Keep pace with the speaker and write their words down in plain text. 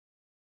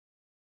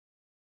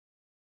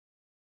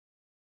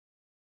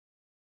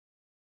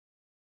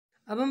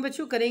अब हम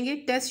बच्चों करेंगे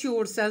टेस्ट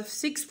योरसेल्फ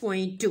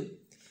 6.2।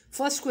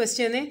 फर्स्ट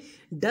क्वेश्चन है,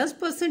 does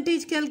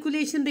percentage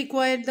calculation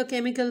require the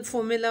chemical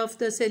formula of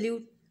the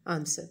solute?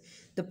 Answer,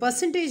 the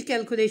percentage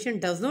calculation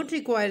does not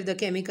require the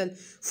chemical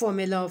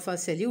formula of a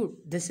solute.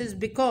 This is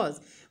because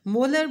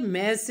molar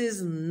mass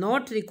is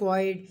not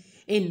required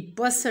in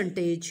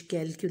percentage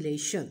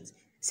calculations.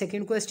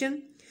 Second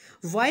question,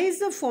 why is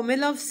the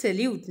formula of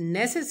solute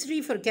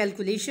necessary for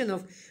calculation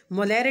of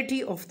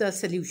molarity of the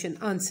solution?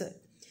 Answer,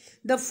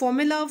 the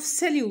formula of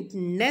solute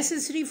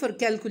necessary for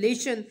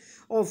calculation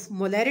of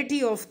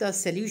molarity of the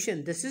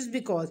solution. This is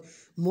because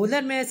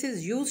molar mass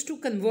is used to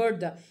convert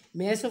the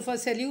mass of a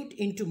solute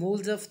into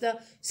moles of the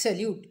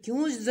solute.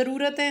 क्यों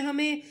ज़रूरत है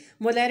हमें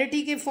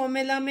molarity के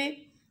formula में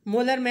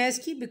molar mass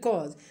की?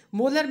 Because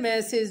molar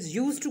mass is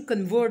used to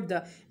convert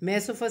the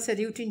mass of a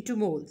solute into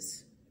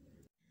moles.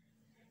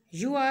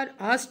 You are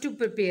asked to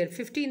prepare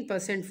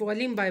 15%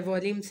 volume by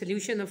volume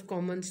solution of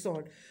common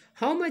salt.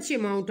 How much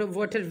amount of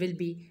water will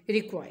be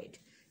required?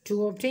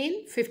 To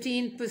obtain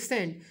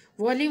 15%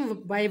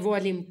 volume by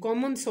volume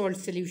common salt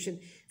solution,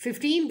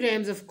 15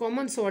 grams of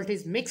common salt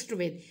is mixed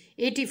with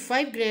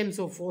 85 grams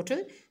of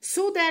water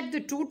so that the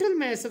total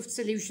mass of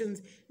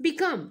solutions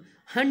become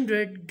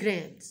 100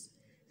 grams.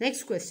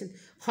 Next question,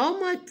 how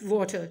much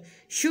water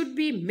should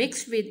be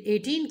mixed with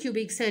 18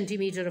 cubic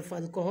centimeter of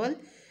alcohol?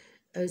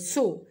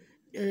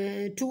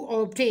 To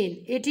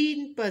obtain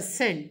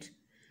 18%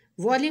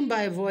 volume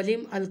by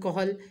volume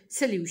alcohol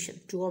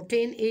solution. To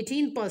obtain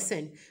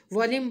 18%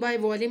 volume by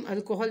volume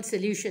alcohol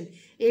solution,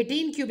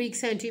 18 cubic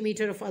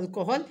centimeter of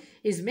alcohol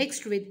is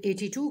mixed with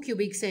 82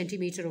 cubic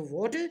centimeter of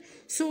water.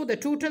 So the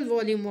total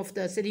volume of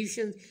the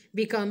solution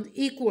becomes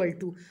equal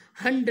to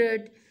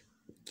 100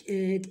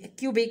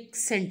 cubic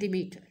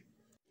centimeter.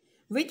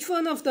 Which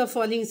one of the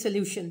following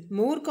solution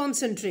more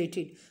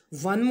concentrated,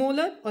 1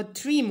 molar or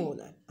 3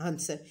 molar?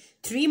 Answer,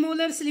 3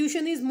 molar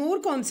solution is more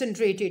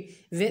concentrated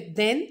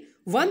than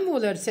 1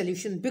 molar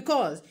solution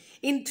because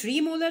in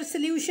 3 molar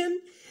solution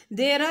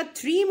there are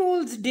 3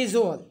 moles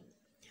dissolved,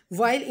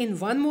 while in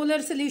 1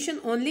 molar solution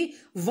only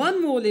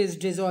 1 mole is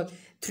dissolved.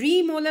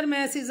 3 molar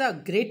mass is a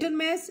greater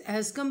mass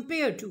as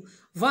compared to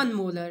 1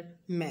 molar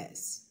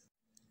mass.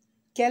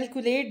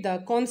 Calculate the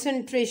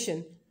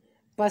concentration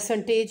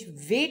percentage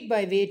weight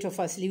by weight of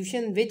a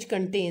solution which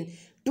contains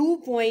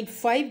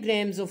 2.5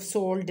 grams of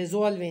salt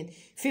dissolved in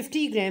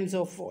 50 grams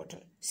of water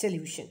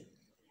solution.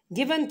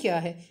 Given क्या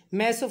है?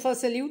 Mass of a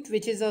solute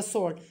which is a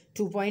salt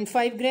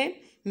 2.5 gram,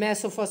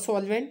 mass of a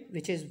solvent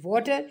which is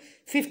water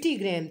 50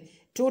 grams.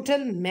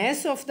 Total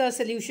mass of the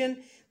solution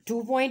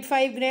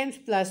 2.5 grams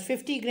plus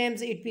 50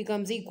 grams, it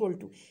becomes equal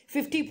to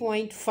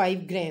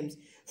 50.5 grams.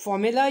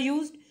 Formula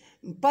used,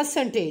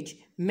 percentage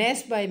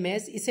mass by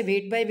mass, इसे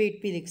weight by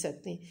weight भी लिख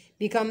सकते हैं,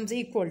 becomes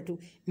equal to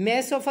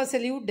mass of a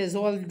solute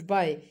dissolved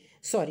by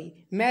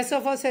mass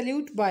of a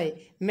solute by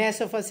mass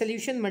of a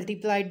solution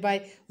multiplied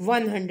by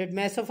 100.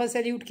 mass of a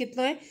solute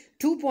कितना है?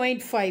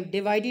 2.5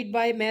 divided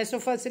by mass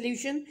of a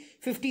solution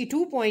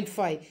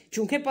 52.5.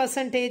 चूंकि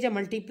percentage है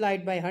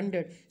multiplied by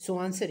 100, so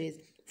answer is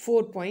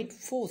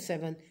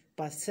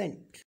 4.47%.